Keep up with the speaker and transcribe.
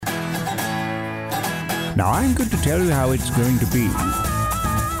Now I'm going to tell you how it's going to be.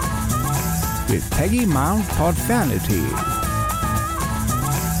 With Peggy Mount Podfanity.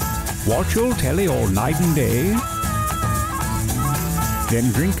 Watch your telly all night and day.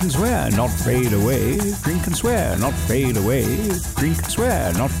 Then drink and swear, not fade away. Drink and swear, not fade away. Drink and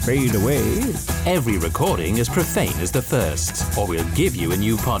swear, not fade away. Every recording as profane as the first, or we'll give you a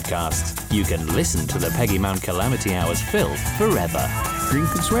new podcast. You can listen to the Peggy Mount Calamity Hour's filth forever. Drink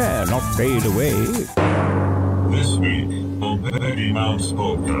and swear, not fade away. This week on Peggy Mount's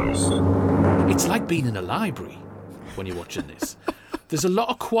podcast. It's like being in a library when you're watching this. There's a lot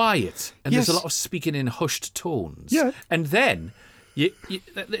of quiet and Yes. there's a lot of speaking in hushed tones. Yeah. And then, you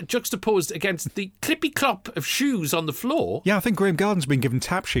juxtaposed against the clippy-clop of shoes on the floor, Yeah, I think Graham Garden's been given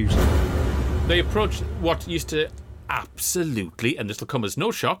tap shoes. they approach what used to absolutely, and this will come as no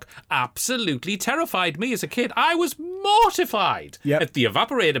shock, absolutely terrified me as a kid. I was mortified Yep. at the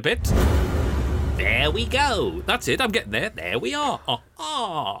evaporator bit. There we go. That's it. I'm getting there. There we are.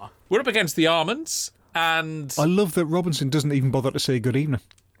 We're up against the almonds, and I love that Robinson doesn't even bother to say good evening.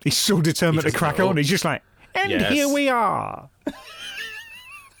 He's so determined He to crack doesn't know. on. He's just like, and Yes. here we are.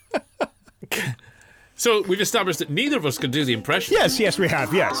 so we've established that neither of us can do the impression. Yes, we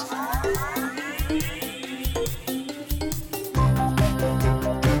have, yes.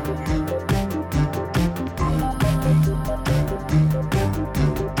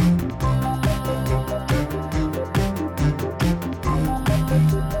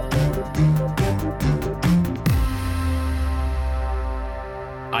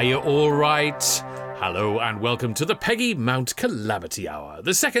 Are you all right? Hello and welcome to the Peggy Mount Calamity Hour,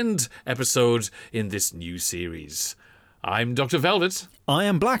 the second episode in this new series. I'm Dr. Velvet, I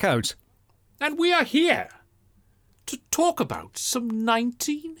am Blackout. and we are here to talk about some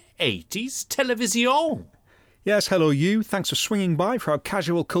 1980s television. Yes, hello you. Thanks for swinging by for our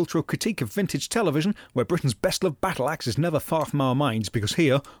casual cultural critique of vintage television, where Britain's best-loved battle axe is never far from our minds, because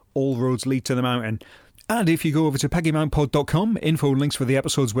here, all roads lead to the mountain. And if you go over to peggymountpod.com, info links for the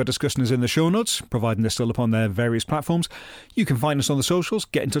episodes we're discussing is in the show notes, providing they're still upon their various platforms. You can find us on the socials,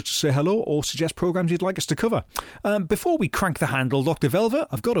 get in touch to say hello, or suggest programmes you'd like us to cover. Before we crank the handle, Dr. Velvet,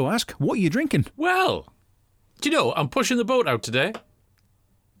 I've got to ask, what are you drinking? Well, do you know, I'm pushing the boat out today.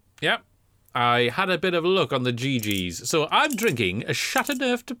 Yep, I had a bit of a look on the GGs, so I'm drinking a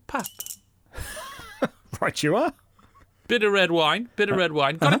Chateauneuf de Pape. Right you are. Bit of red wine.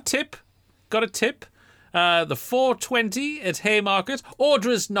 Got a tip. The 420 at Haymarket,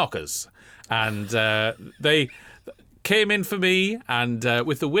 Audra's Knockers. And they came in for me, and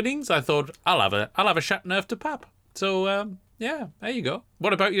with the winnings, I thought, I'll have a Chateauneuf de Pape. So, yeah, there you go.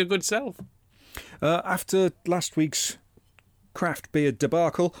 What about your good self? After last week's craft beer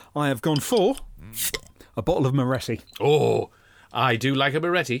debacle, I have gone for a bottle of Moretti. Oh, I do like a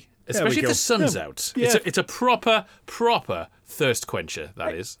Moretti, especially if go. the sun's Yeah. out. Yeah. It's a proper thirst quencher,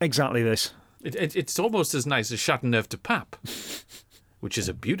 that is. Exactly this. It's almost as nice as Chateauneuf de Pape, which is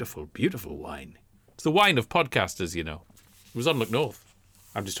a beautiful, beautiful wine. It's the wine of podcasters, you know. It was on Look North.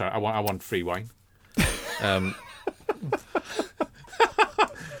 I'm just trying. I want free wine.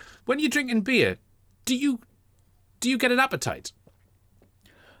 When you're drinking beer, do you get an appetite?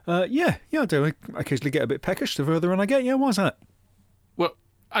 Yeah, I do. I occasionally get a bit peckish the further on I get. Yeah, why's that? Well,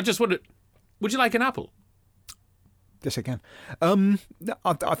 I just wondered, would you like an apple? This again. I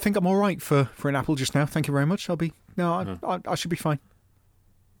think I'm all right for an apple just now. Thank you very much. I should be fine.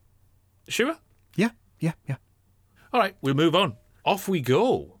 Sure. Yeah. All right, we'll move on. Off we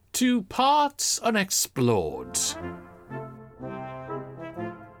go to Parts Unexplored.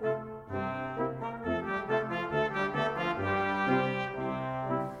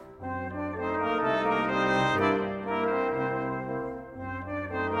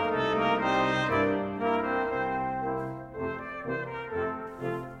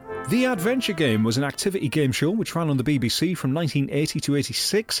 The Adventure Game was an activity game show which ran on the BBC from 1980 to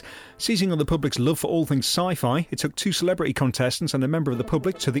 86. Seizing on the public's love for all things sci-fi, it took two celebrity contestants and a member of the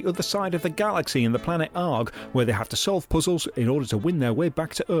public to the other side of the galaxy in the planet Arg, where they have to solve puzzles in order to win their way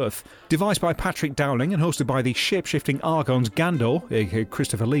back to Earth. Devised by Patrick Dowling and hosted by the shape-shifting Argons Gandor, aka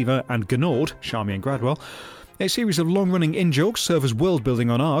Christopher Lever, and Gnaud, Charmian Gradwell, a series of long-running in-jokes serve as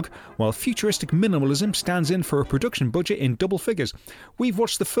world-building on Arg, while futuristic minimalism stands in for a production budget in double figures. We've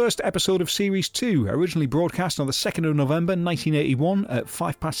watched the first episode of Series 2, originally broadcast on the 2nd of November 1981 at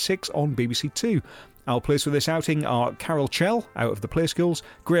 6:05 on BBC Two. Our players for this outing are Carol Chell, out of the Play Schools,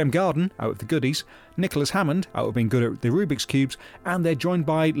 Graham Garden, out of the Goodies, Nicholas Hammond, out of being good at the Rubik's Cubes, and they're joined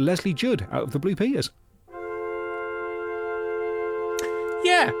by Leslie Judd, out of the Blue Peas.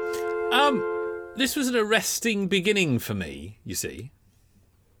 Yeah. This was an arresting beginning for me, you see.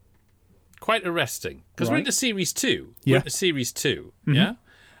 quite arresting because we're Right. into series 2. Yeah. We're into series 2, yeah?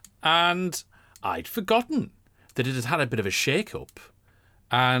 And I'd forgotten that it had had a bit of a shake-up.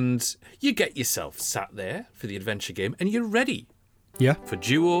 And you get yourself sat there for the adventure game and you're ready Yeah. for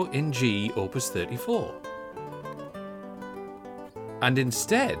Duo in G Opus 34. And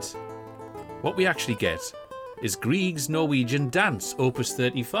instead, what we actually get is Grieg's Norwegian Dance Opus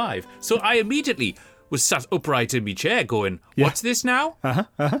 35. So I immediately was sat upright in my chair going, what's this now?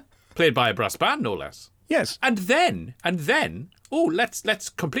 Played by a brass band, no less. Yes. And then, let's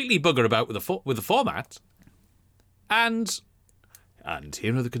completely bugger about with the format. And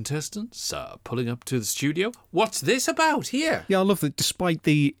here are the contestants pulling up to the studio. What's this about here? Yeah, I love that despite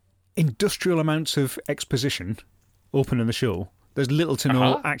the industrial amounts of exposition opening the show, there's little to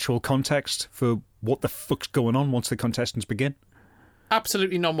no actual context for what the fuck's going on once the contestants begin.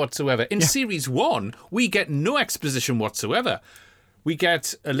 Absolutely none whatsoever. In Series 1, we get no exposition whatsoever. We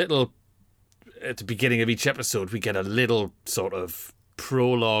get a little, at the beginning of each episode, we get a little sort of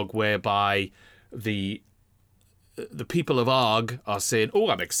prologue whereby the people of Arg are saying,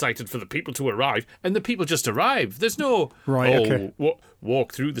 I'm excited for the people to arrive. And the people just arrive. There's no,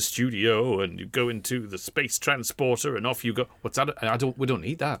 walk through the studio and you go into the space transporter and off you go. What's that? We don't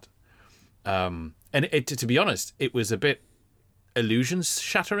need that. And to be honest, it was a bit illusion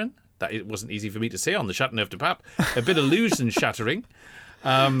shattering. That it wasn't easy for me to say on the Chateauneuf de Pape. A bit illusion shattering.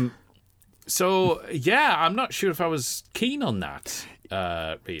 So, yeah, I'm not sure if I was keen on that,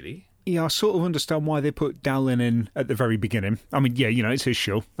 really. Yeah, I sort of understand why they put Dowling in at the very beginning. I mean, yeah, it's his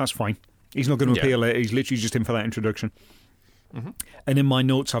show. That's fine. He's not going to appear later. He's literally just in for that introduction. Mm-hmm. And in my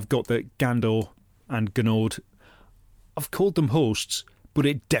notes, I've got that Gandor and Gnord, I've called them hosts, but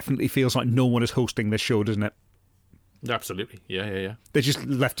it definitely feels like no one is hosting this show, doesn't it? Absolutely. Yeah. They're just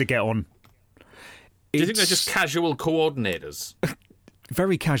left to get on. Do you think they're just casual coordinators?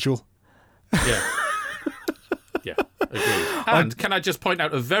 Very casual. Yeah. Yeah, agreed. And can I just point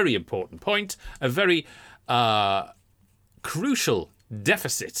out a very important point, a very crucial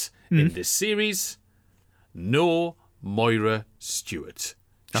deficit in this series? No Moira Stewart.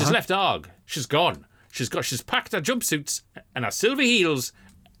 She's left Arg. She's gone. She's packed her jumpsuits and her silver heels,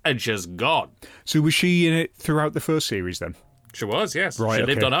 and she's gone. So was she in it throughout the first series then? She was, yes. Right, she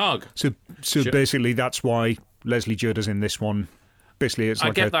lived on Arg. So basically, that's why Leslie Judd is in this one. Basically, it's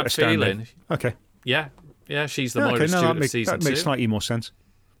like I get that feeling. Okay. Yeah, she's the Moira Stewart of season 2. That makes slightly more sense.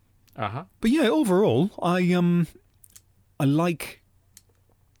 Uh-huh. But yeah, overall, I like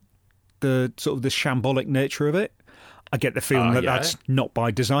the sort of the shambolic nature of it. I get the feeling that's not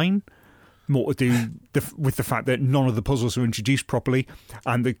by design. More to do with the fact that none of the puzzles are introduced properly,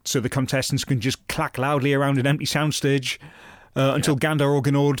 and so the contestants can just clack loudly around an empty soundstage until Gandor or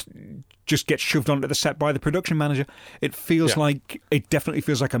Gnord just gets shoved onto the set by the production manager. It definitely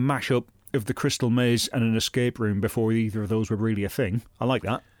feels like a mashup of the Crystal Maze and an escape room before either of those were really a thing. I like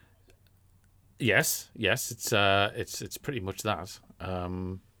that. Yes, it's pretty much that.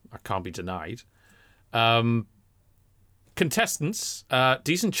 I can't be denied. Contestants,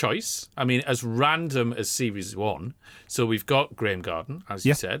 decent choice. I mean, as random as Series 1. So we've got Graham Garden, as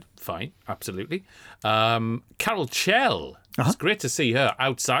you said. Fine, absolutely. Carol Chell. It's great to see her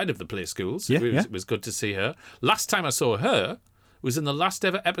outside of the play schools. It was good to see her. Last time I saw her was in the last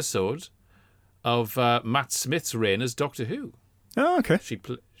ever episode of Matt Smith's reign as Doctor Who. Oh, okay.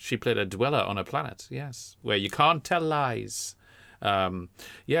 She played a dweller on a planet, yes, where you can't tell lies. I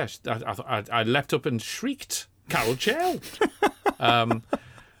leapt up and shrieked, Carol Chell.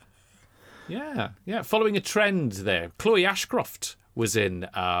 Following a trend there. Chloe Ashcroft was in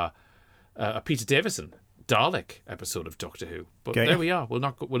a Peter Davison Dalek episode of Doctor Who. But there we are. We'll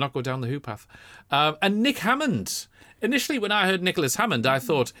not go down the Who path. And Nick Hammond. Initially, when I heard Nicholas Hammond, I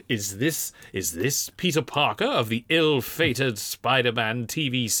thought, is this Peter Parker of the ill-fated Spider-Man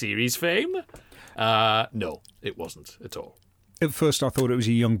TV series fame? No, it wasn't at all. At first, I thought it was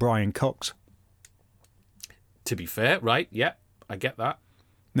a young Brian Cox. To be fair, right, yeah, I get that.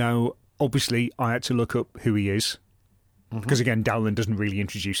 Now, obviously, I had to look up who he is. Because, again, Dowling doesn't really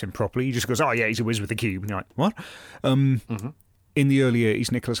introduce him properly. He just goes, he's a whiz with a cube. And you're like, what? In the early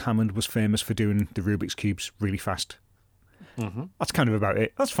 80s, Nicholas Hammond was famous for doing the Rubik's Cubes really fast. That's kind of about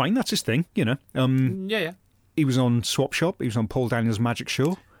it. That's fine. That's his thing, Yeah. He was on Swap Shop. He was on Paul Daniels' Magic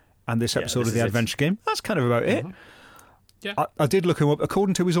Show. And this episode of The Adventure Game. That's kind of about it. Yeah. I did look him up.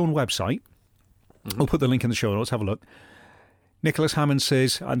 According to his own website, I'll put the link in the show notes. Have a look. Nicholas Hammond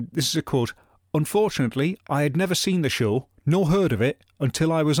says, and this is a quote, "Unfortunately, I had never seen the show, nor heard of it,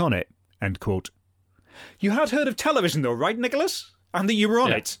 until I was on it." End quote. You had heard of television though, right, Nicholas? And that you were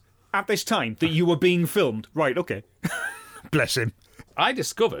on it at this time, that you were being filmed. Right, okay. Bless him. I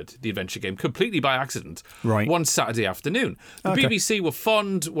discovered the adventure game completely by accident one Saturday afternoon. The BBC were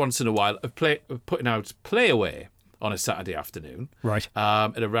fond once in a while of putting out Play Away on a Saturday afternoon, right,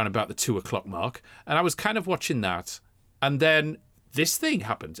 at around about the 2:00 mark, and I was kind of watching that, and then this thing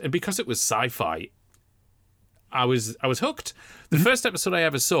happened, and because it was sci-fi, I was hooked. The first episode I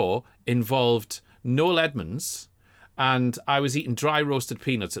ever saw involved Noel Edmonds, and I was eating dry roasted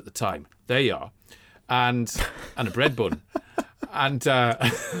peanuts at the time. There you are, and a bread bun, and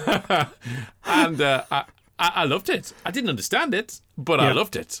I loved it. I didn't understand it, but I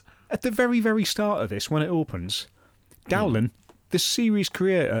loved it. At the very, very start of this, when it opens, Dowling, the series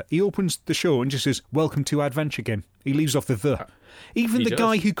creator, he opens the show and just says, "Welcome to Adventure Game." He leaves off the. Even the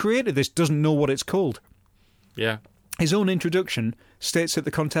guy who created this doesn't know what it's called. Yeah. His own introduction states that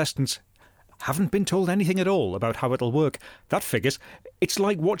the contestants haven't been told anything at all about how it'll work. That figures. It's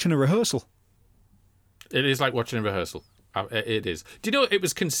like watching a rehearsal. It is like watching a rehearsal. It is. Do you know it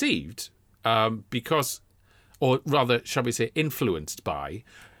was conceived because, or rather, shall we say, influenced by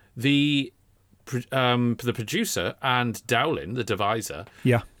the producer and Dowling, the deviser,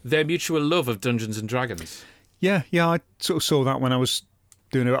 their mutual love of Dungeons and Dragons. Yeah, I sort of saw that when I was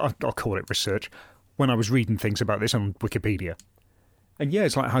doing it. I'll call it research, when I was reading things about this on Wikipedia. And yeah,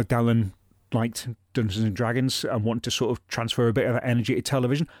 it's like how Dowling liked Dungeons and Dragons and wanted to sort of transfer a bit of that energy to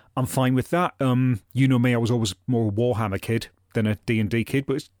television. I'm fine with that. You know me, I was always more a Warhammer kid than a D&D kid,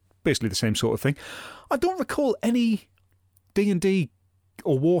 but it's basically the same sort of thing. I don't recall any D&D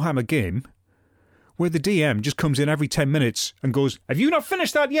or Warhammer game where the DM just comes in every 10 minutes and goes, "Have you not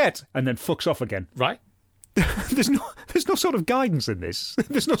finished that yet?" and then fucks off again. Right. There's no sort of guidance in this.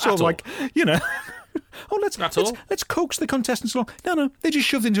 There's no sort of like, let's coax the contestants along. No, they're just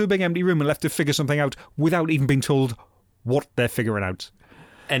shoved into a big empty room and left to figure something out without even being told what they're figuring out.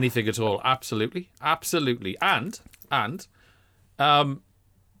 Anything at all. Absolutely. And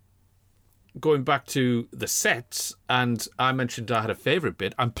going back to the sets, and I mentioned I had a favourite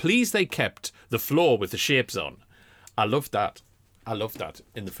bit. I'm pleased they kept the floor with the shapes on. I loved that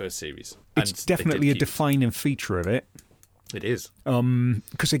in the first series. It's definitely a defining feature of it. It is.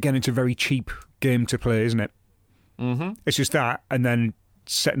 Because again, it's a very cheap game to play, isn't it? Mm-hmm. It's just that, and then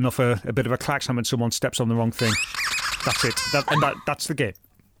setting off a bit of a klaxon when someone steps on the wrong thing. That's it. That's the game.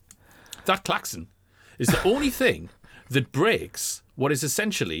 That klaxon is the only thing that breaks what is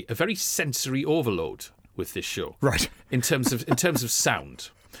essentially a very sensory overload with this show. Right. In terms of sound.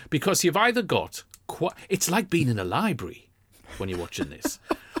 Because you've either got... it's like being in a library when you're watching this.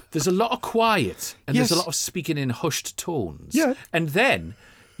 There's a lot of quiet and there's a lot of speaking in hushed tones. Yeah. And then...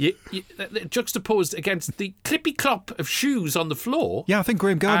 You juxtaposed against the clippy-clop of shoes on the floor. Yeah, I think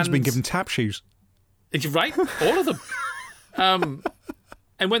Graham Garden's been given tap shoes. Right? All of them.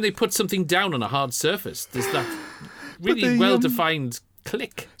 And when they put something down on a hard surface, there's that really well-defined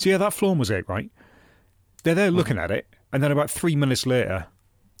click. So yeah, that floor mosaic, right? They're there looking at it, and then about 3 minutes later,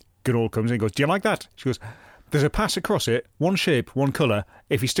 Goodall comes in and goes, "Do you like that?" She goes, "There's a pass across it, one shape, one colour.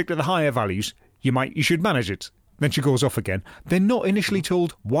 If you stick to the higher values, you should manage it." Then she goes off again. They're not initially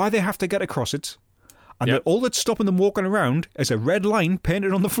told why they have to get across it. And all that's stopping them walking around is a red line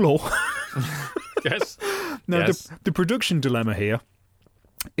painted on the floor. Yes. Now, the production dilemma here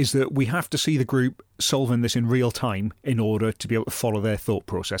is that we have to see the group solving this in real time in order to be able to follow their thought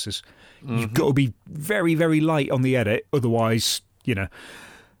processes. Mm-hmm. You've got to be very, very light on the edit, otherwise, And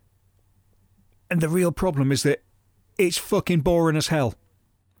the real problem is that it's fucking boring as hell.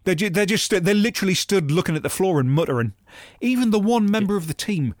 They literally stood looking at the floor and muttering. Even the one member of the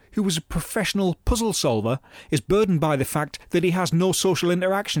team who was a professional puzzle solver is burdened by the fact that he has no social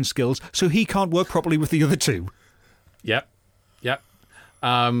interaction skills, so he can't work properly with the other two. Yep.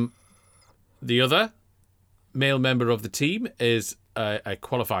 The other male member of the team is a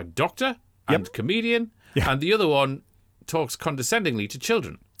qualified doctor and comedian, and the other one talks condescendingly to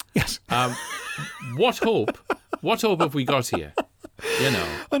children. Yes. What hope have we got here?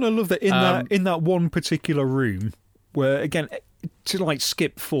 And I love that in that one particular room where, again, to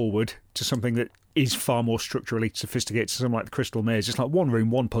skip forward to something that is far more structurally sophisticated, something like the Crystal Maze, it's like one room,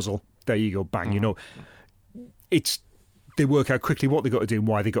 one puzzle, there you go, bang, they work out quickly what they got to do and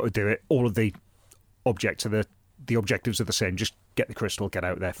why they got to do it. All of the objectives are the same. Just get the crystal, get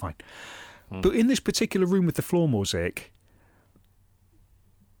out there, fine. But in this particular room with the floor mosaic,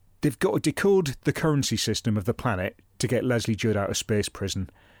 they've got to decode the currency system of the planet to get Leslie Judd out of space prison.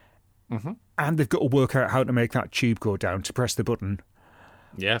 Mm-hmm. And they've got to work out how to make that tube go down to press the button.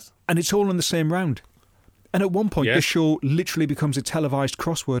 Yes. And it's all in the same round. And at one point, the show literally becomes a televised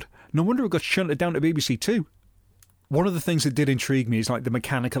crossword. No wonder it got shunted down to BBC Two. One of the things that did intrigue me is the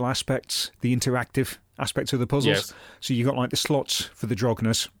mechanical aspects, the interactive aspect of the puzzles. Yes. So you got like the slots for the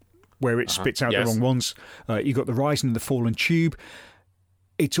Drognus, where it spits out the wrong ones. You got the rising and the fallen tube.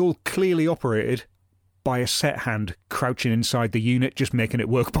 It's all clearly operated by a set hand crouching inside the unit, just making it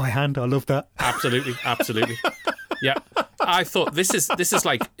work by hand. I love that. Absolutely. Yeah, I thought this is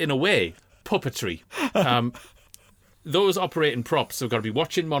like, in a way, puppetry. Those operating props have got to be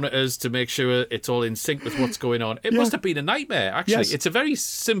watching monitors to make sure it's all in sync with what's going on. It must have been a nightmare, actually. Yes. It's a very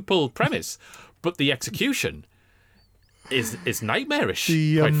simple premise, but the execution is nightmarish,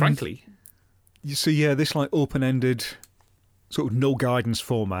 quite frankly. So yeah, this like open-ended, sort of no guidance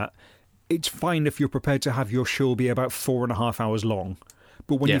format, it's fine if you're prepared to have your show be about 4.5 hours long.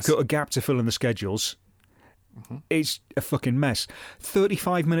 But when you've got a gap to fill in the schedules, it's a fucking mess.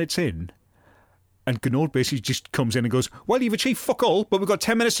 35 minutes in, and Gnord basically just comes in and goes, well, you've achieved fuck all, but we've got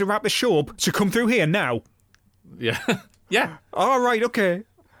 10 minutes to wrap the show up, so come through here now. Yeah. Yeah. All right, okay.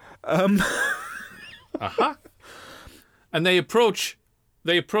 And they approach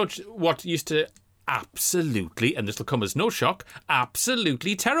what used to absolutely, and this will come as no shock,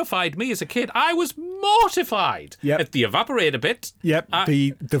 absolutely terrified me as a kid. I was mortified at the evaporator bit. Yep,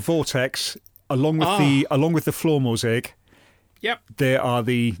 the vortex, along with the floor mosaic. Yep. They are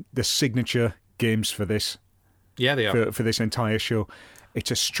the signature games for this. Yeah, they are. For this entire show.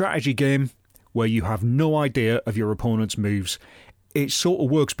 It's a strategy game where you have no idea of your opponent's moves. It sort of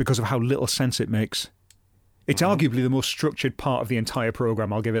works because of how little sense it makes. It's arguably the most structured part of the entire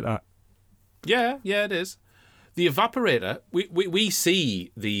program, I'll give it that. Yeah, it is. The evaporator, we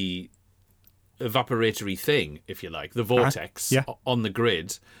see the evaporatory thing, if you like, the vortex on the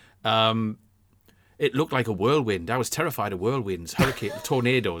grid. It looked like a whirlwind. I was terrified of whirlwinds, hurricanes,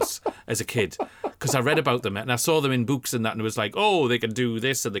 tornadoes as a kid, because I read about them and I saw them in books and that, and it was like, oh, they can do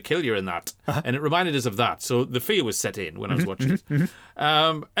this and they kill you and that. And it reminded us of that. So the fear was set in when I was watching it.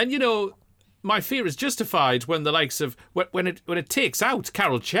 And, you know, my fear is justified when the likes of, when it takes out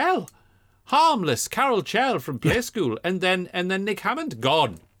Carol Chell, harmless Carol Chell from Play School, and then Nick Hammond,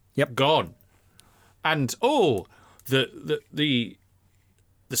 gone. Yep. Gone. And,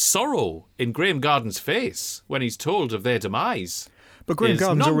 the sorrow in Graham Garden's face when he's told of their demise. But Graham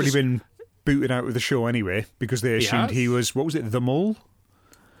Garden's already been booted out of the show anyway, because they assumed he was, what was it, the mole?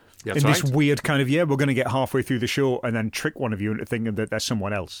 That's this weird kind of, we're going to get halfway through the show and then trick one of you into thinking that there's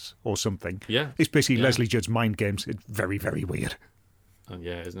someone else or something. Yeah. It's basically Leslie Judd's mind games. It's very, very weird.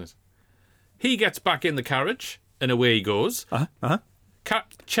 Yeah, isn't it? He gets back in the carriage and away he goes.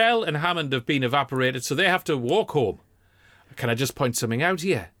 Chell and Hammond have been evaporated, so they have to walk home. Can I just point something out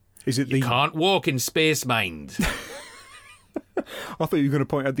here? You can't walk in space, mind. I thought you were going to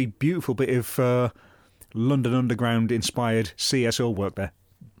point out the beautiful bit of London Underground inspired CSO work there.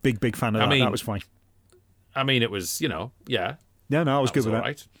 Big fan of that. That was fine. I mean, it was, Yeah, no, I was good with that.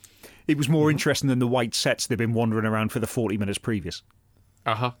 Right. It was more interesting than the white sets they've been wandering around for the 40 minutes previous.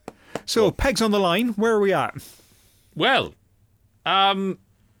 So, Pegs on the line, where are we at? Well,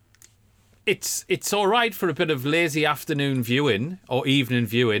 it's all right for a bit of lazy afternoon viewing or evening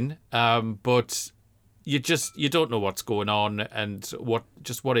viewing, but you don't know what's going on and what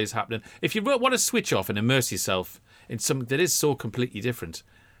is happening. If you want to switch off and immerse yourself in something that is so completely different,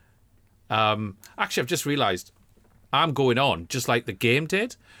 actually, I've just realised I'm going on just like the game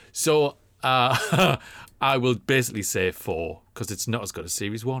did, so I will basically say 4 because it's not as good as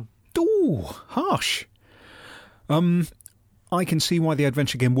Series 1. Ooh, harsh. I can see why the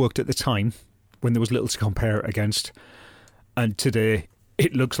adventure game worked at the time when there was little to compare it against, and today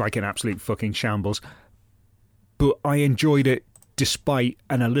it looks like an absolute fucking shambles. But I enjoyed it despite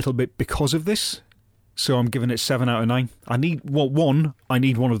and a little bit because of this, so I'm giving it 7 out of 9. I need one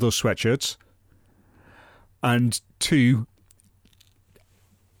of those sweatshirts, and 2,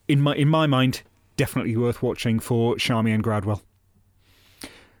 in my mind, definitely worth watching for Charmian Gradwell.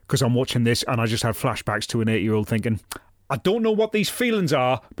 Because I'm watching this and I just have flashbacks to an 8-year-old thinking, I don't know what these feelings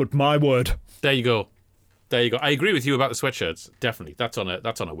are, but my word. There you go. I agree with you about the sweatshirts. Definitely. That's on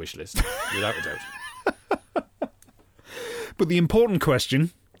a wish list, without a doubt. But the important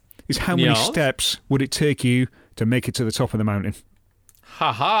question is how many steps would it take you to make it to the top of the mountain?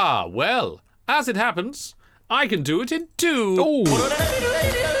 Ha! Well, as it happens, I can do it in 2. Oh!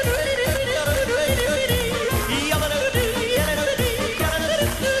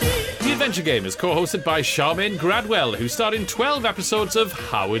 The Adventure Game is co-hosted by Charmaine Gradwell, who starred in 12 episodes of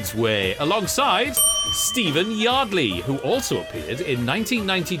Howard's Way, alongside Stephen Yardley, who also appeared in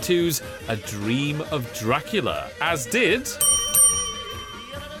 1992's A Dream of Dracula, as did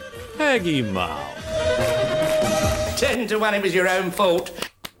Peggy Mao. 10 to 1, it was your own fault.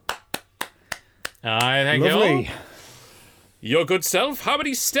 I thank Lovely. you. Your good self, how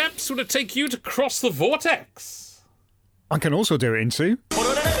many steps would it take you to cross the vortex? I can also do it in 2.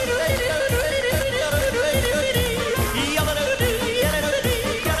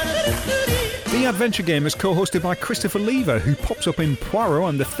 The Adventure Game is co-hosted by Christopher Lever, who pops up in Poirot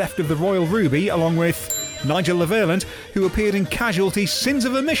and the Theft of the Royal Ruby, along with Nigel Leverland, who appeared in Casualty's Sins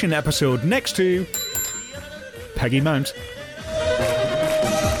of Omission episode next to Peggy Mount.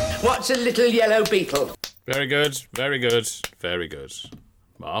 What's a little yellow beetle? Very good, very good, very good.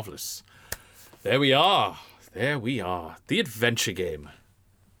 Marvellous. There we are. There we are. The Adventure Game.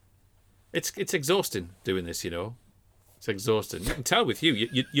 It's exhausting doing this, you know. It's exhausting. You can tell with you.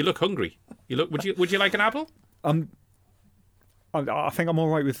 You look hungry. You look. Would you like an apple? I think I'm all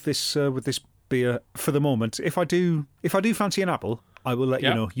right with this beer for the moment. If I do fancy an apple, I will let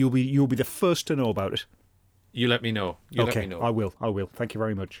you know. You'll be the first to know about it. You let me know. Let me know. I will. Thank you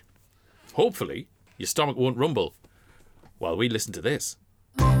very much. Hopefully, your stomach won't rumble while we listen to this.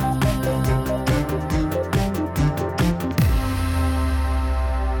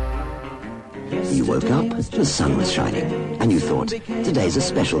 You woke up, the sun was shining, and you thought, today's a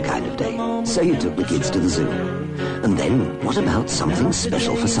special kind of day. So you took the kids to the zoo. And then, what about something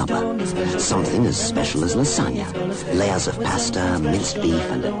special for supper? Something as special as lasagna. Layers of pasta, minced beef,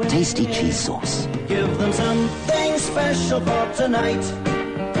 and a tasty cheese sauce. Give them something special for tonight.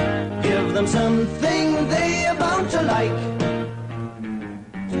 Give them something they're bound to like.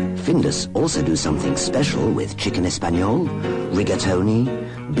 Findus also do something special with chicken espanol, rigatoni,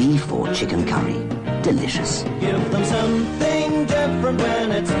 beef or chicken curry. Delicious. Give them something different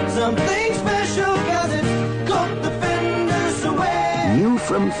when it's something special, 'cause it's got the Findus away. New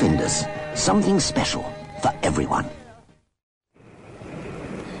from Findus. Something special for everyone.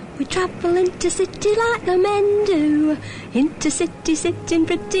 We travel intercity like the men do. Intercity sitting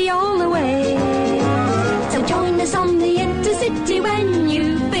pretty all the way. So join us on the intercity when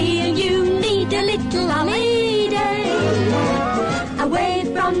you feel you need a little holiday. Away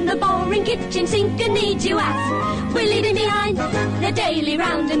from the boring kitchen sink and need you ask. We're leaving behind the daily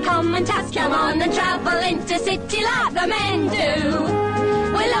round and common task. Come on and travel intercity like the men do.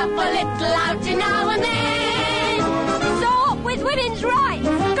 We'll have a little outing now and then. So up with women's rights.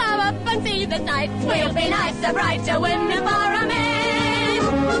 Come up and see the sights. We'll be nice and bright to women for a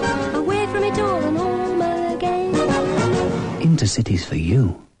men. Away from it all and home again. Intercity's for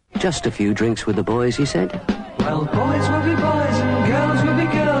you. Just a few drinks with the boys, he said. Well, boys will be boys and girls will be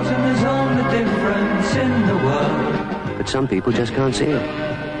girls, and there's only difference in the world. But some people just can't see it.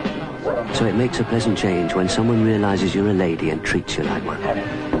 So it makes a pleasant change when someone realises you're a lady and treats you like one.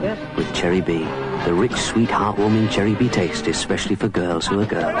 With Cherry B, the rich, sweet, heartwarming Cherry B taste is specially for girls who are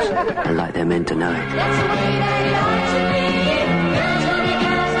girls and like they're meant to know it. That's the way that it ought to be. Girls will be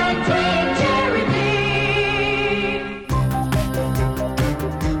girls and take Cherry B.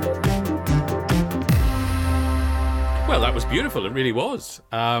 Well, that was beautiful. It really was.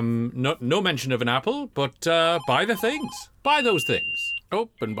 No mention of an apple, but buy the things. Buy those things. Oh,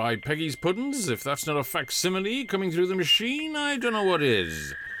 and buy Peggy's puddings. If that's not a facsimile coming through the machine, I don't know what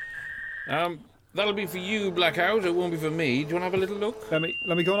is. That'll be for you, Blackout. It won't be for me. Do you want to have a little look? Let me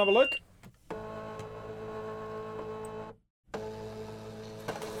go and have a look.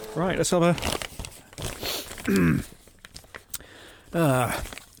 Right, let's have a...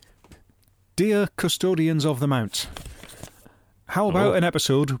 Dear Custodians of the Mount, how about an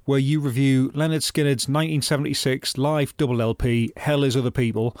episode where you review Leonard Skinnerd's 1976 live double LP, Hell is Other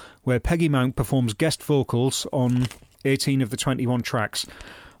People, where Peggy Mount performs guest vocals on 18 of the 21 tracks.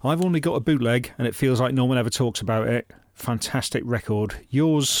 I've only got a bootleg, and it feels like no one ever talks about it. Fantastic record.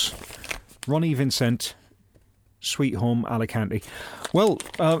 Yours, Ronnie Vincent, Sweet Home Alicante. Well,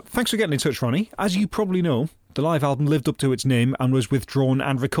 thanks for getting in touch, Ronnie. As you probably know, the live album lived up to its name and was withdrawn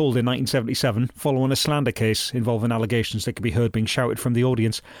and recalled in 1977 following a slander case involving allegations that could be heard being shouted from the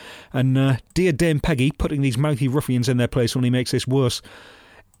audience. And dear Dame Peggy, putting these mouthy ruffians in their place only makes this worse.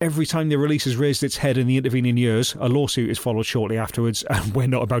 Every time the release has raised its head in the intervening years, a lawsuit is followed shortly afterwards, and we're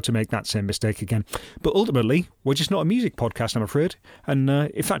not about to make that same mistake again. But ultimately, we're just not a music podcast, I'm afraid. And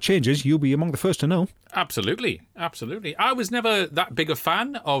if that changes, you'll be among the first to know. Absolutely, absolutely. I was never that big a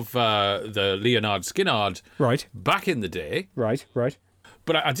fan of the Leonard Skinnard back in the day. Right.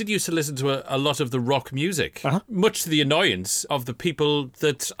 But I did used to listen to a lot of the rock music, much to the annoyance of the people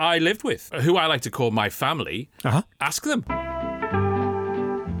that I lived with, who I like to call my family. Ask them.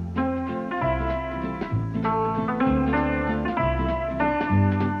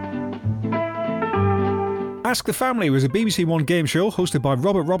 Ask the Family was a BBC One game show hosted by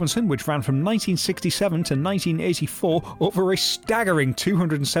Robert Robinson, which ran from 1967 to 1984 over a staggering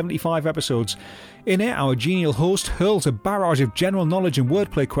 275 episodes. In it, our genial host hurls a barrage of general knowledge and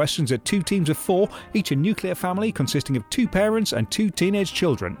wordplay questions at 2 teams of 4, each a nuclear family consisting of 2 parents and 2 teenage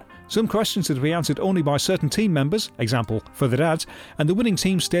children. Some questions are to be answered only by certain team members, example, for the dads, and the winning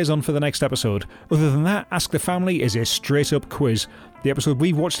team stays on for the next episode. Other than that, Ask the Family is a straight-up quiz. The episode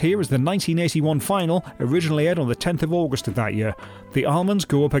we've watched here is the 1981 final, originally aired on the 10th of August of that year. The Allmans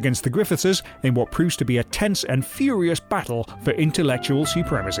go up against the Griffithses in what proves to be a tense and furious battle for intellectual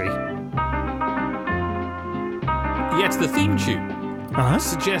supremacy. Yet the theme tune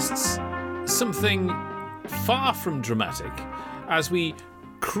suggests something far from dramatic as we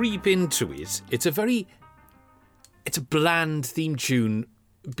creep into it. It's a bland theme tune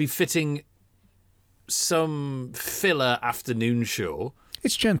befitting some filler afternoon show.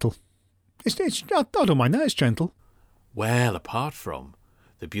 It's gentle. I don't mind that. It's gentle. Well, apart from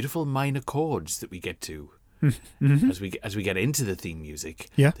the beautiful minor chords that we get to as we get into the theme music,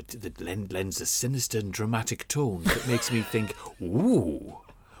 that lends a sinister and dramatic tone that makes me think, ooh,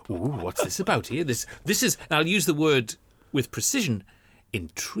 what's this about here? This is, and I'll use the word with precision,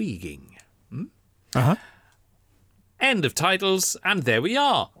 intriguing. End of titles, and there we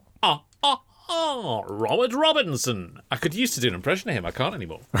are. Robert Robinson. I could used to do an impression of him. I can't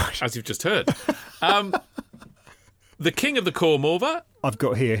anymore, as you've just heard. The king of the comb over. I've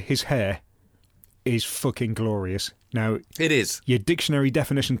got here, his hair is fucking glorious. Now, it is. Your dictionary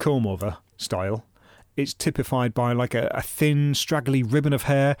definition comb over style, it's typified by like a thin, straggly ribbon of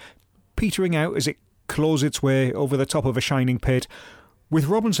hair petering out as it claws its way over the top of a shining pate. With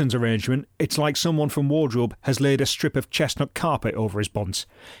Robinson's arrangement, it's like someone from wardrobe has laid a strip of chestnut carpet over his buns.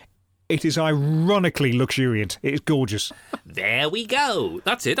 It is ironically luxuriant. It is gorgeous. There we go.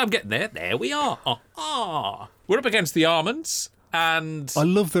 That's it. I'm getting there. There we are. We're up against the Allmans, and I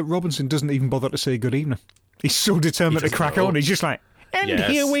love that Robinson doesn't even bother to say good evening. He's so determined to crack on. He's just like, and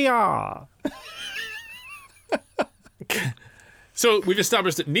here we are. So we've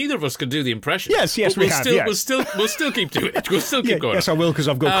established that neither of us can do the impression. Yes, we have. We'll still keep doing it. We'll still keep going. Yes, I will, because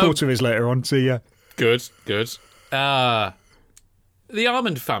I've got quotes of his later on. So yeah. Good. The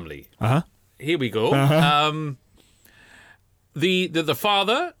Allman family. Here we go. The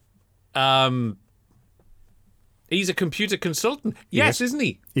father, he's a computer consultant. Yes, isn't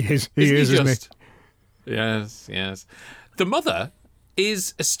he? He is. Isn't he? Yes. The mother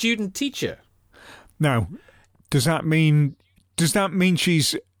is a student teacher. Now, does that mean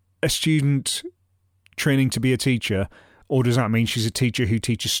she's a student training to be a teacher? Or does that mean she's a teacher who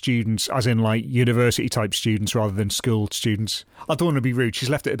teaches students, as in like university-type students rather than school students? I don't want to be rude. She's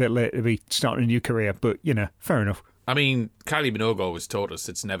left it a bit late to be starting a new career, but, fair enough. I mean, Kylie Minogue always taught us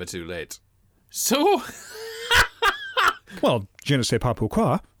it's never too late. So... Well, je ne sais pas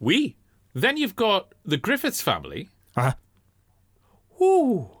pourquoi. Oui. Then you've got the Griffiths family.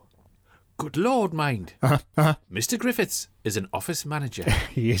 Ooh. Good Lord, mind. Mr. Griffiths is an office manager.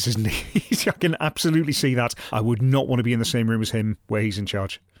 He is, isn't he? I can absolutely see that. I would not want to be in the same room as him where he's in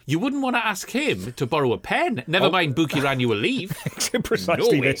charge. You wouldn't want to ask him to borrow a pen. Never mind book your annual leave.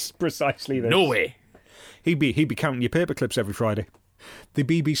 Precisely this. No way. He'd be counting your paper clips every Friday. The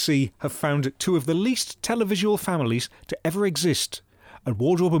BBC have found 2 of the least televisual families to ever exist, and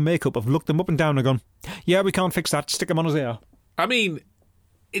wardrobe and makeup have looked them up and down and gone, yeah, we can't fix that, stick them on as they are. I mean,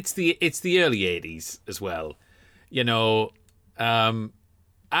 it's the early 80s as well, and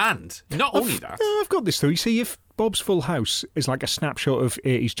not only that. I've got this though. You see, if Bob's Full House is like a snapshot of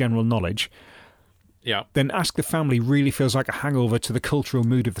 80s general knowledge, then Ask the Family really feels like a hangover to the cultural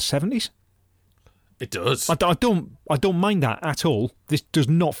mood of the 70s. It does. I don't mind that at all. This does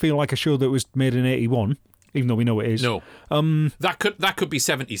not feel like a show that was made in 81, even though we know it is. No. That could be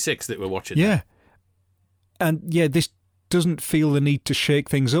 76 that we're watching. Yeah. Now. And this doesn't feel the need to shake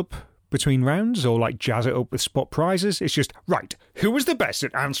things up between rounds or like jazz it up with spot prizes. It's just, right, who was the best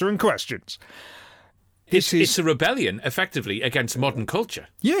at answering questions? It's a rebellion, effectively, against modern culture.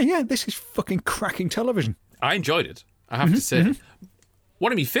 Yeah, this is fucking cracking television. I enjoyed it, I have to say.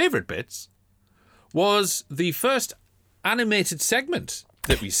 One of my favourite bits was the first animated segment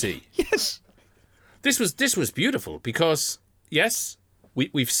that we see. Yes. This was beautiful because, yes,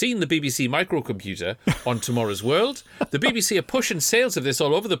 we've seen the BBC microcomputer on Tomorrow's World. The BBC are pushing sales of this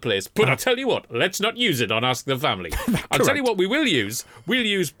all over the place. But I'll tell you what, let's not use it on Ask the Family. I'll tell you what we will use. We'll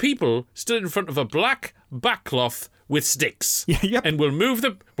use people stood in front of a black backcloth with sticks. Yep. And we'll move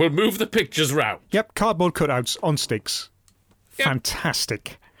the pictures round. Yep, cardboard cutouts on sticks. Yep.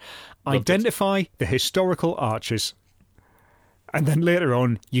 Fantastic. Identify the historical archers. And then later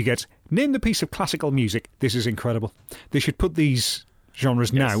on, you get Name the piece of classical music. This is incredible. They should put these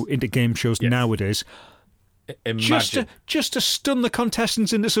genres now into game shows nowadays. Imagine. Just to stun the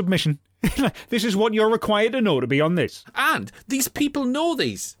contestants into submission. This is what you're required to know to be on this. And these people know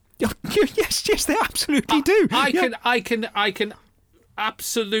these. Yes, they absolutely do. I can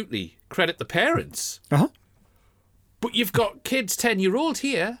absolutely credit the parents. Uh-huh. But you've got kids 10-year-old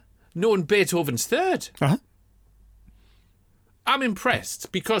here knowing Beethoven's Third. Uh-huh. I'm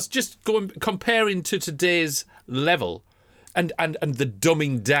impressed because just comparing to today's level and the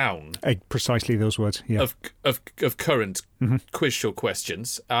dumbing down precisely those words, yeah. of current quiz show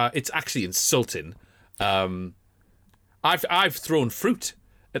questions, it's actually insulting. I've thrown fruit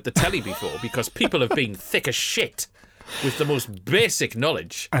at the telly before because people have been thick as shit with the most basic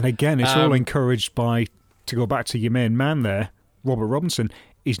knowledge. And again, it's all encouraged by, to go back to your main man there, Robert Robinson.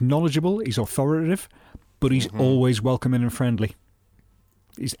 He's knowledgeable, he's authoritative, but he's always welcoming and friendly.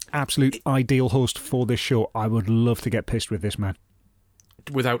 He's absolute ideal host for this show. I would love to get pissed with this man.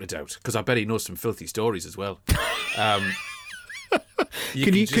 Without a doubt, because I bet he knows some filthy stories as well. Can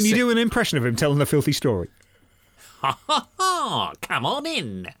you do an impression of him telling a filthy story? Ha ha ha! Come on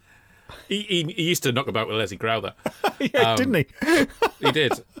in. He used to knock about with Leslie Crowther. Yeah, didn't he? He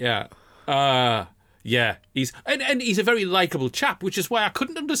did, yeah. Yeah, he's a very likeable chap, which is why I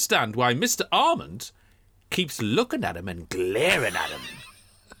couldn't understand why Mr. Armand keeps looking at him and glaring at him.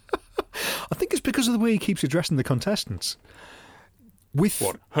 I think it's because of the way he keeps addressing the contestants. With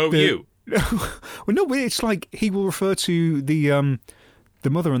what? Who you? Well, no, it's like he will refer to the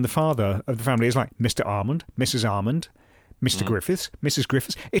mother and the father of the family as like Mr. Armand, Mrs. Armand, Mr. Griffiths, Mrs.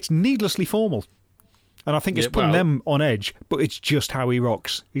 Griffiths. It's needlessly formal. And I think it's putting them on edge, but it's just how he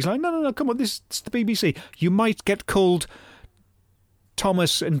rocks. He's like, no, come on, this is the BBC. You might get called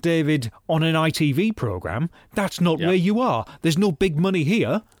Thomas and David on an ITV programme. That's not where you are. There's no big money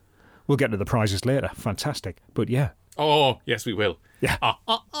here. We'll get to the prizes later. Fantastic. But yeah. Oh, yes, we will. Yeah.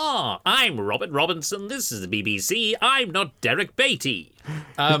 I'm Robert Robinson. This is the BBC. I'm not Derek Beatty.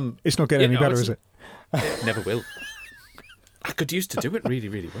 It's not getting any better, is it? It never will. I could used to do it really,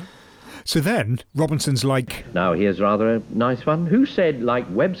 really well. So then, Robinson's like... Now, here's rather a nice one. Who said, like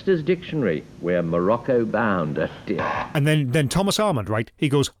Webster's Dictionary, we're Morocco bound? Oh, dear. And then Thomas Armand, right? He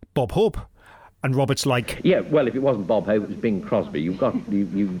goes, Bob Hope. And Robert's like... Yeah, well, if it wasn't Bob Hope, it was Bing Crosby.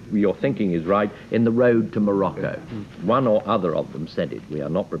 Your thinking is right. In the road to Morocco. One or other of them said it. We are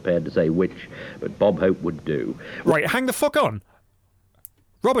not prepared to say which, but Bob Hope would do. Right, hang the fuck on.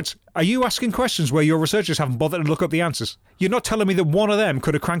 Roberts, are you asking questions where your researchers haven't bothered to look up the answers? You're not telling me that one of them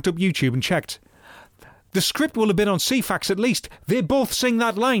could have cranked up YouTube and checked. The script will have been on CFAX at least. They both sing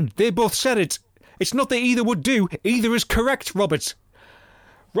that line. They both said it. It's not that either would do. Either is correct, Roberts.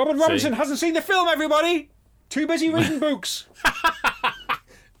 Robert Robinson hasn't seen the film, everybody. Too busy reading books.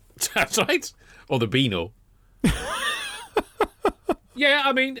 That's right. Or the Beano. Yeah,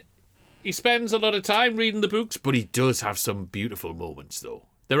 I mean, he spends a lot of time reading the books, but he does have some beautiful moments, though.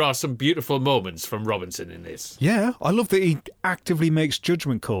 There are some beautiful moments from Robinson in this. Yeah, I love that he actively makes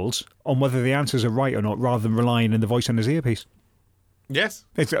judgment calls on whether the answers are right or not, rather than relying on the voice on his earpiece. Yes.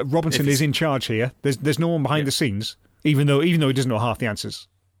 Robinson is in charge here. There's no one behind the scenes, even though he doesn't know half the answers.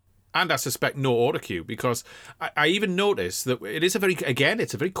 And I suspect no autocue, because I even noticed that it is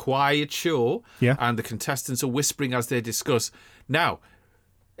it's a very quiet show, and the contestants are whispering as they discuss. Now,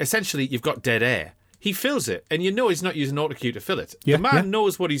 essentially, you've got dead air. He fills it, and you know he's not using autocue to fill it. The man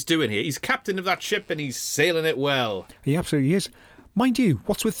knows what he's doing here. He's captain of that ship, and he's sailing it well. He absolutely is. Mind you,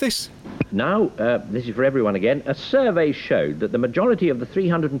 what's with this? Now, this is for everyone again. A survey showed that the majority of the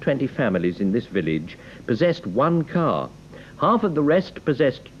 320 families in this village possessed one car. Half of the rest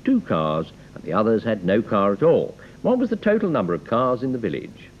possessed 2 cars, and the others had no car at all. What was the total number of cars in the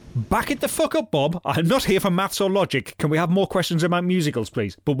village? Back it the fuck up, Bob. I'm not here for maths or logic. Can we have more questions about musicals,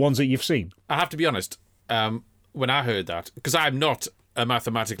 please? But ones that you've seen. I have to be honest, when I heard that, because I'm not a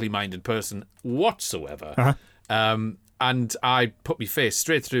mathematically minded person whatsoever, and I put my face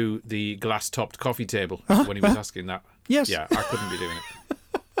straight through the glass-topped coffee table when he was asking that. Yes. Yeah, I couldn't be doing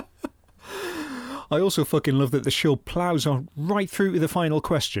it. I also fucking love that the show ploughs on right through to the final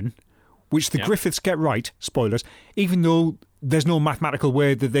question, which the Griffiths get right, spoilers, even though there's no mathematical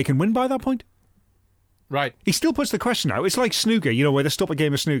way that they can win by that point. Right. He still puts the question out. It's like snooker, where they stop a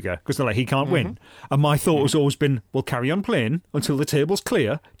game of snooker because they're like, he can't win. And my thought has always been, well, carry on playing until the table's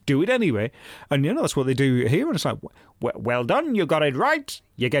clear, do it anyway. And, that's what they do here. And it's like, well done, you got it right,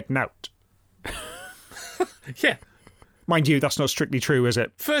 you're getting out. Yeah. Mind you, that's not strictly true, is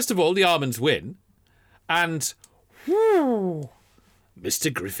it? First of all, the Armands win. And,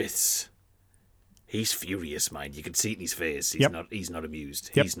 Mr. Griffiths, He's furious, mind. You can see it in his face. He's not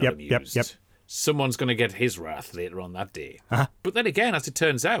amused. Yep, He's not amused. Yep. Someone's going to get his wrath later on that day. But then again, as it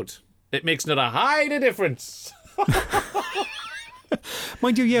turns out, it makes not a hide of difference.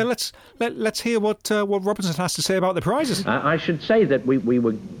 Mind you, yeah, let's hear what Robinson has to say about the prizes. I should say that we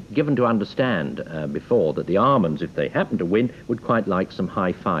were given to understand before that the Armonds, if they happen to win, would quite like some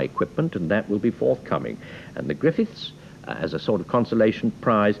hi-fi equipment, and that will be forthcoming. And the Griffiths, as a sort of consolation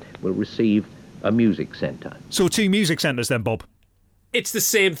prize, will receive a music centre. So 2 music centres then, Bob? It's the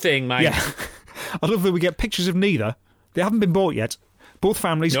same thing, mate. Yeah. I love that we get pictures of neither. They haven't been bought yet. Both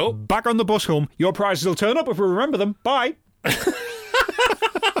families back on the bus home. Your prizes will turn up if we remember them. Bye.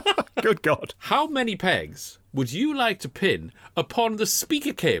 Good God. How many pegs would you like to pin upon the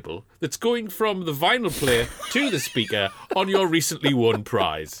speaker cable that's going from the vinyl player to the speaker on your recently won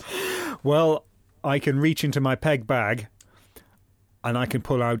prize? Well, I can reach into my peg bag and I can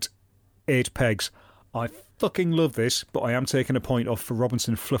pull out 8 pegs. I fucking love this, but I am taking a point off for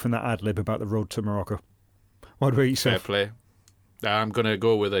Robinson fluffing that ad-lib about the road to Morocco. What about yourself? Fair play. I'm going to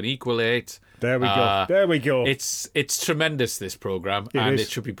go with an equal 8. There we go. There we go. It's tremendous, this programme, it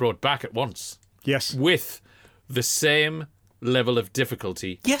should be brought back at once. Yes. With the same level of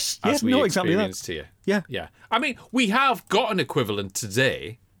difficulty as we experienced here. Yeah. I mean, we have got an equivalent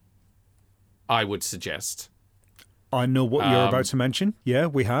today, I would suggest. I know what you're about to mention. Yeah,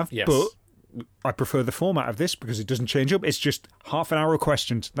 we have. Yes. But I prefer the format of this because it doesn't change up. It's just half an hour of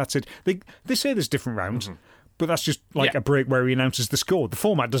questions. That's it. They say there's different rounds. But that's just like a break where he announces the score. The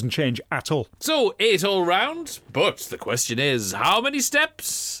format doesn't change at all. So, 8 all round, but the question is, how many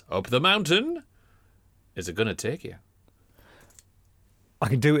steps up the mountain is it going to take you? I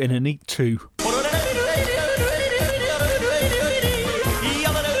can do it in a neat 2.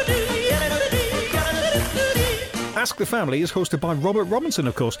 Ask the Family is hosted by Robert Robinson,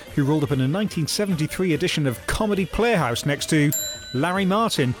 of course, who rolled up in a 1973 edition of Comedy Playhouse next to Larry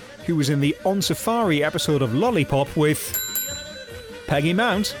Martin, who was in the On Safari episode of Lollipop with Peggy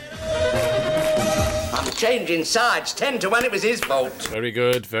Mount. I'm changing sides 10 to 1. It was his fault. Very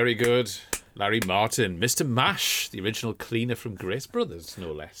good, very good. Larry Martin, Mr. Mash, the original cleaner from Grace Brothers,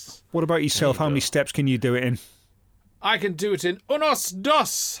 no less. What about yourself? How many steps can you do it in? I can do it in unos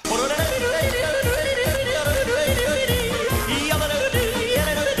dos.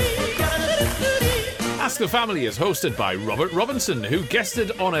 Ask the Family is hosted by Robert Robinson, who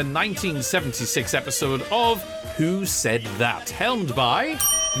guested on a 1976 episode of Who Said That, helmed by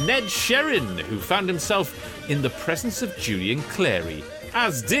Ned Sherrin, who found himself in the presence of Julian Clary,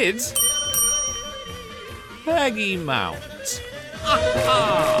 as did Peggy Mount.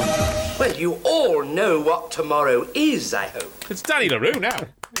 Well, you all know what tomorrow is, I hope. It's Danny LaRue now.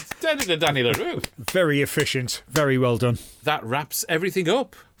 It's dedicated to Danny LaRue. Very efficient. Very well done. That wraps everything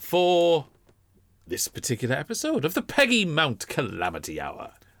up for this particular episode of the Peggy Mount Calamity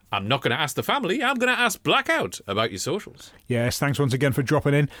Hour. I'm not going to ask the family, I'm going to ask Blackout about your socials. Yes, thanks once again for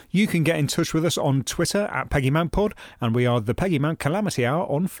dropping in. You can get in touch with us on Twitter at Peggy Mount Pod, and we are the Peggy Mount Calamity Hour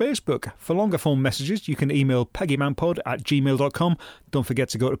on Facebook. For longer form messages, you can email peggymountpod@gmail.com. Don't forget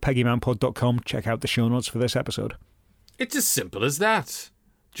to go to peggymountpod.com, check out the show notes for this episode. It's as simple as that.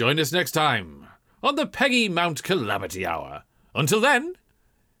 Join us next time on the Peggy Mount Calamity Hour. Until then,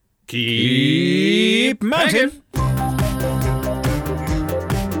 keep mounting.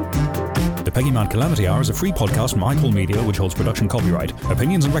 The Peggy Mount Calamity Hour is a free podcast from iCall Media, which holds production copyright.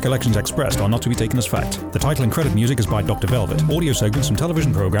 Opinions and recollections expressed are not to be taken as fact. The title and credit music is by Dr. Velvet. Audio segments from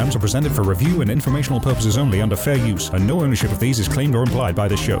television programs are presented for review and informational purposes only under fair use, and no ownership of these is claimed or implied by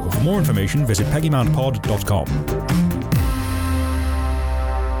this show. For more information, visit peggymountpod.com.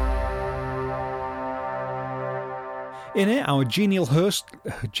 In it, our genial Hurst...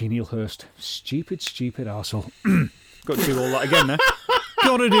 Stupid arsehole. Got to do all that again now.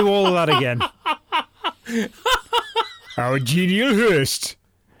 Got to do all that again. Our genial Hurst